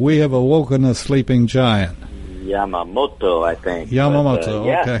 "We have awoken a sleeping giant." Yamamoto, I think.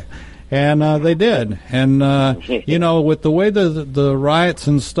 Yamamoto, okay. And they did. And, with the way the riots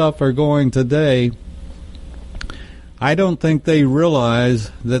and stuff are going today, I don't think they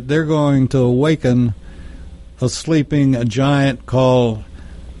realize that they're going to awaken a sleeping giant called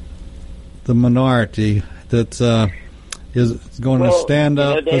the minority that is going to stand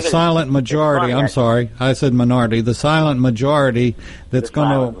up, David, the silent majority. I'm sorry, I said minority. The silent majority that's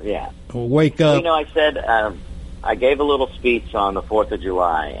going to wake up. I said... I gave a little speech on the 4th of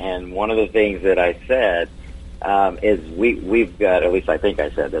July, and one of the things that I said is we've got, at least I think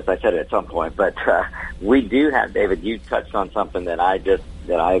I said this, I said it at some point, but we do have, David, you touched on something that I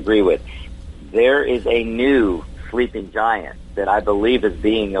agree with. There is a new sleeping giant that I believe is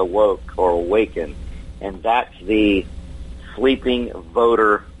being awoke or awakened, and that's the sleeping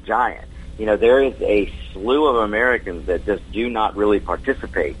voter giant. There is a slew of Americans that just do not really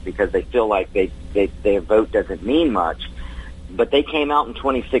participate because they feel like their vote doesn't mean much. But they came out in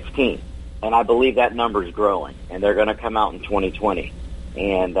 2016, and I believe that number is growing, and they're going to come out in 2020.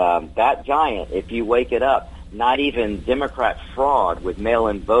 And that giant, if you wake it up, not even Democrat fraud with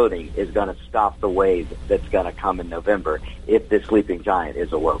mail-in voting is going to stop the wave that's going to come in November if this sleeping giant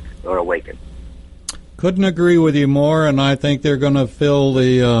is awoke or awakened. Couldn't agree with you more, and I think they're going to feel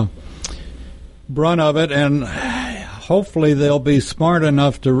the brunt of it, and hopefully they'll be smart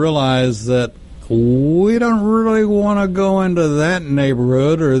enough to realize that we don't really want to go into that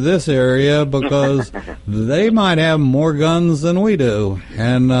neighborhood or this area because they might have more guns than we do.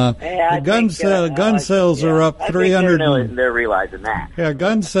 And gun sales are up 300. They're realizing that. Yeah,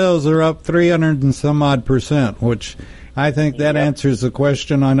 gun sales are up 300 and some odd %, which I think that answers the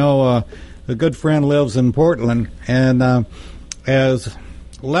question. I know a good friend lives in Portland, and as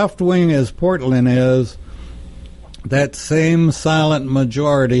left-wing as Portland is, that same silent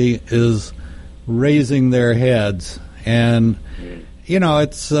majority is raising their heads. And,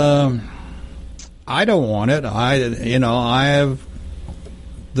 it's, I don't want it. I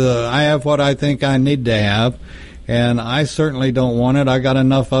have what I think I need to have, and I certainly don't want it. I got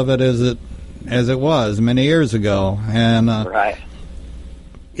enough of it as it was many years ago. And, right.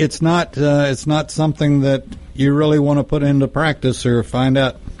 It's not something that you really want to put into practice or find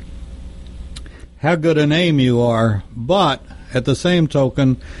out how good an aim you are. But at the same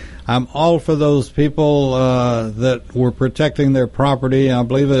token, I'm all for those people that were protecting their property. I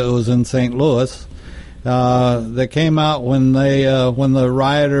believe it was in St. Louis that came out when the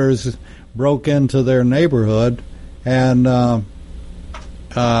rioters broke into their neighborhood. And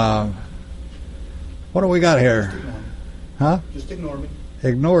what do we got here? Huh? Just ignore me.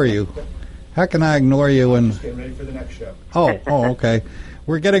 Ignore you? How can I ignore you? And just getting ready for the next show. Oh, okay.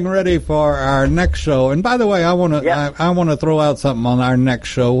 We're getting ready for our next show, and by the way, I want to throw out something on our next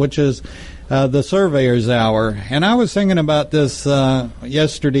show, which is the Surveyor's Hour. And I was thinking about this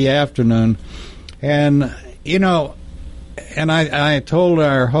yesterday afternoon, and and I told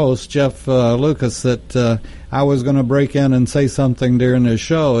our host Jeff Lucas that I was going to break in and say something during the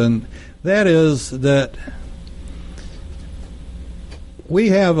show, and that is that we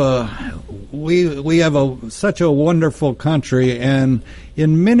have such a wonderful country, and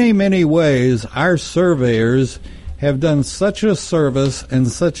in many, many ways, our surveyors have done such a service and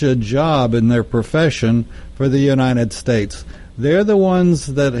such a job in their profession for the United States. They're the ones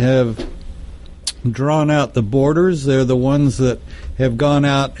that have drawn out the borders. They're the ones that have gone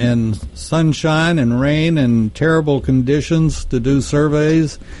out in sunshine and rain and terrible conditions to do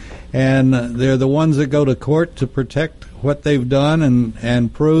surveys, and they're the ones that go to court to protect what they've done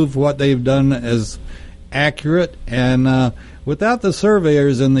and prove what they've done as accurate. And without the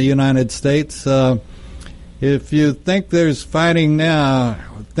surveyors in the United States, if you think there's fighting now,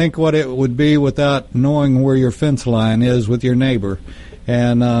 think what it would be without knowing where your fence line is with your neighbor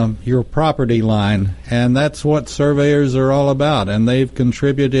and your property line. And that's what surveyors are all about. And they've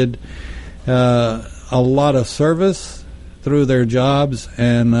contributed a lot of service through their jobs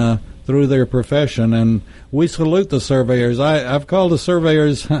and through their profession. And we salute the surveyors. I've called the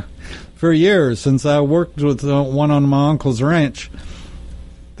surveyors for years since I worked with one on my uncle's ranch.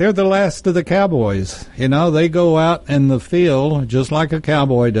 They're the last of the cowboys. They go out in the field just like a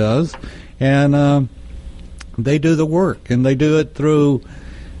cowboy does, and they do the work, and they do it through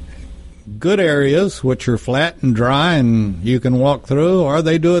good areas, which are flat and dry and you can walk through, or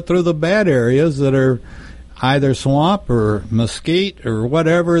they do it through the bad areas that are either swamp or mesquite or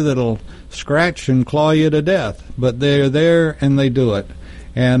whatever that'll scratch and claw you to death. But they're there and they do it.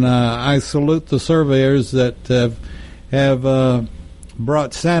 And I salute the surveyors that have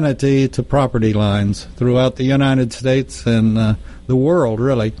brought sanity to property lines throughout the United States and the world,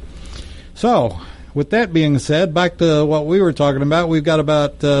 really. So, with that being said, back to what we were talking about. We've got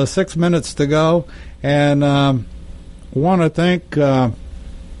about 6 minutes to go, and want to thank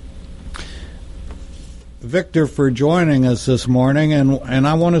Victor for joining us this morning, and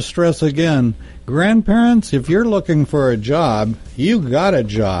I want to stress again, grandparents, if you're looking for a job, you got a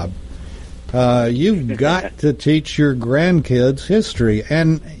job. You've got to teach your grandkids history,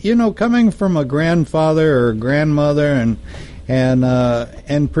 and coming from a grandfather or a grandmother,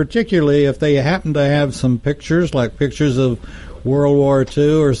 and particularly if they happen to have some pictures, like pictures of World War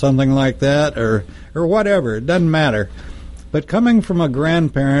II or something like that, or whatever, it doesn't matter. But coming from a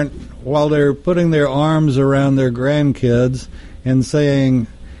grandparent, while they're putting their arms around their grandkids and saying,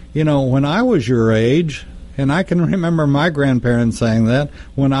 when I was your age, and I can remember my grandparents saying that,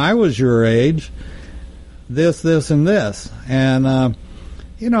 when I was your age, this, and this. And,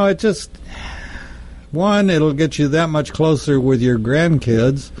 it just, one, it'll get you that much closer with your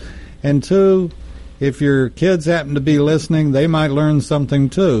grandkids. And two, if your kids happen to be listening, they might learn something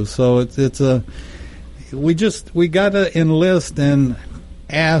too. So we got to enlist and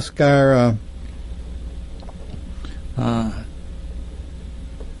ask our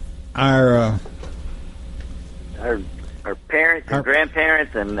parents and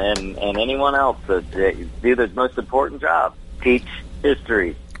grandparents and anyone else to do the most important job, teach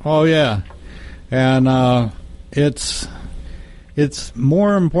history. Oh yeah, and it's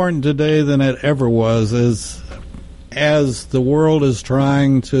more important today than it ever was, as the world is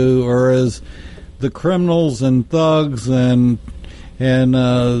trying to, or as the criminals and thugs and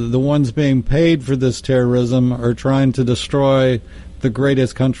the ones being paid for this terrorism are trying to destroy the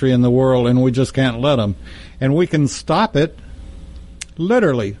greatest country in the world, and we just can't let them. And we can stop it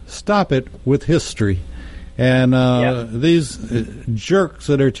literally stop it with history. And these jerks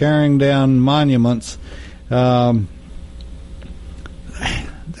that are tearing down monuments, they're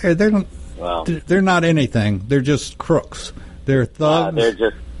not anything. They're just crooks. They're thugs.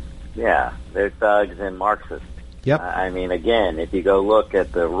 They're thugs and Marxists. Yep. I mean, again, if you go look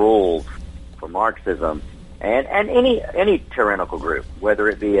at the rules for Marxism and any tyrannical group, whether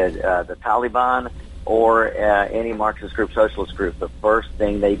it be the Taliban or any Marxist group, socialist group, the first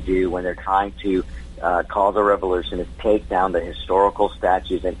thing they do when they're trying to cause a revolution is take down the historical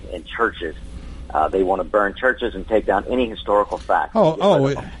statues and churches. They want to burn churches and take down any historical facts.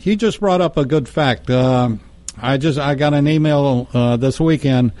 He just brought up a good fact. I got an email this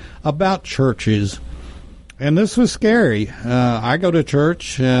weekend about churches, and this was scary. I go to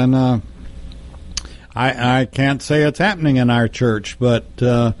church, and I can't say it's happening in our church, but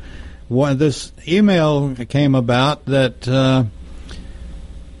this email came about that,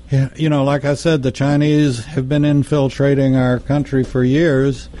 like I said, the Chinese have been infiltrating our country for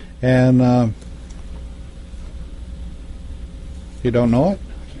years, and you don't know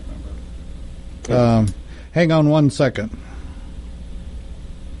it? Hang on one second.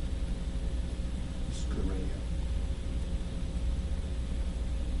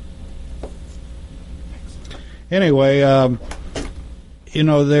 Anyway,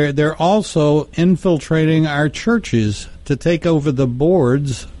 they're also infiltrating our churches to take over the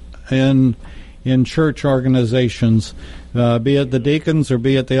boards in church organizations, be it the deacons or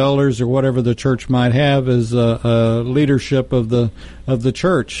be it the elders or whatever the church might have as leadership of the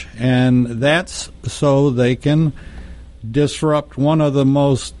church, and that's so they can disrupt one of the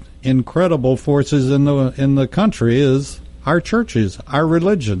most incredible forces in the country is our churches, our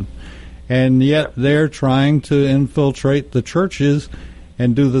religion. And yet they're trying to infiltrate the churches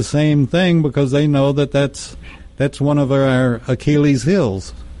and do the same thing because they know that that's one of our Achilles'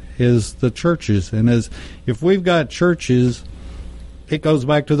 heels is the churches. And if we've got churches, it goes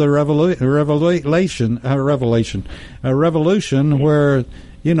back to the revolution where,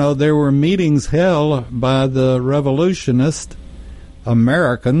 there were meetings held by the revolutionist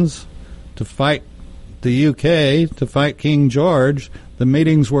Americans to fight the UK, to fight King George. The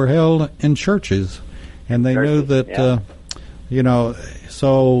meetings were held in churches, and they knew that,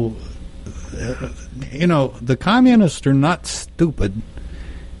 the communists are not stupid,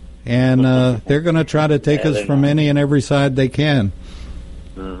 and they're going to try to take us from any and every side they can.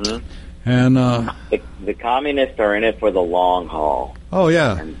 Mm-hmm. And the communists are in it for the long haul. Oh,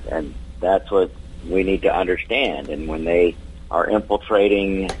 yeah. And that's what we need to understand. And when they are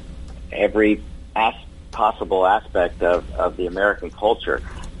infiltrating every possible aspect of the American culture,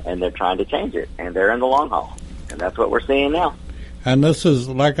 and they're trying to change it, and they're in the long haul, and that's what we're seeing now. And this is,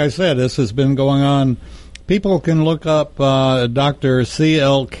 like I said, this has been going on. People can look up Dr.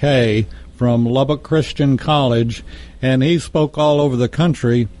 C.L.K. from Lubbock Christian College, and he spoke all over the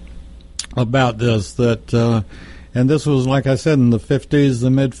country about this, and this was, like I said, in the 50s, the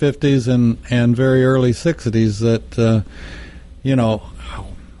mid-50s, and very early 60s, that,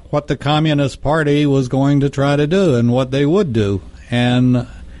 what the Communist Party was going to try to do and what they would do and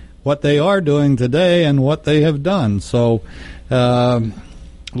what they are doing today and what they have done. So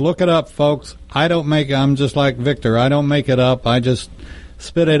look it up, folks. I'm just like Victor. I don't make it up. I just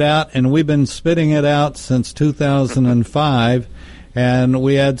spit it out, and we've been spitting it out since 2005, and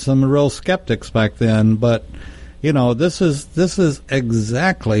we had some real skeptics back then. But, this is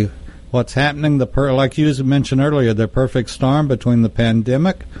exactly what's happening, like you mentioned earlier, the perfect storm between the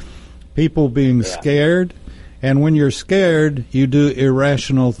pandemic, people being scared, and when you're scared, you do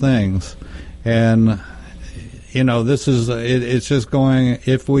irrational things. And, this is, it's just going,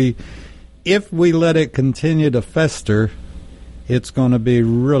 if we let it continue to fester, it's going to be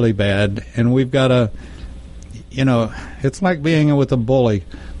really bad. And we've got to, it's like being with a bully.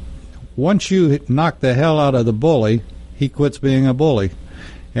 Once you knock the hell out of the bully, he quits being a bully.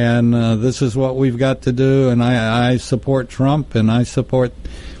 And this is what we've got to do, and I support Trump, and I support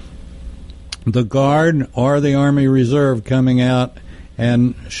the Guard or the Army Reserve coming out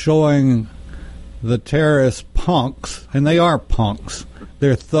and showing the terrorist punks, and they are punks.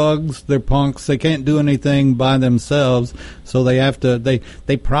 They're thugs, they're punks, they can't do anything by themselves, so they have to,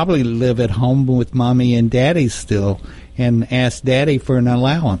 they probably live at home with mommy and daddy still and ask daddy for an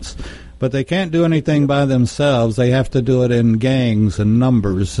allowance. But they can't do anything by themselves. They have to do it in gangs and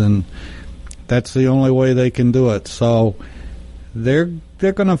numbers, and that's the only way they can do it. So they're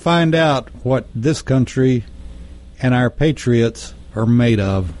going to find out what this country and our patriots are made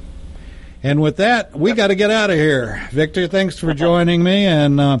of. And with that, we got to get out of here. Victor, thanks for joining me,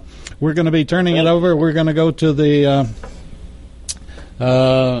 and we're going to be turning it over. We're going to go to the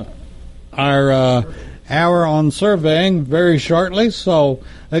our hour on surveying very shortly. So,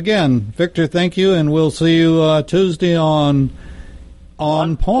 again, Victor, thank you, and we'll see you Tuesday on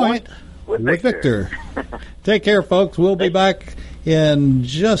Point with Victor. Take care, folks. We'll be back in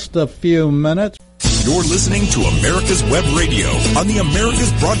just a few minutes. You're listening to America's Web Radio on the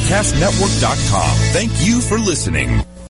AmericasBroadcastNetwork.com. Thank you for listening.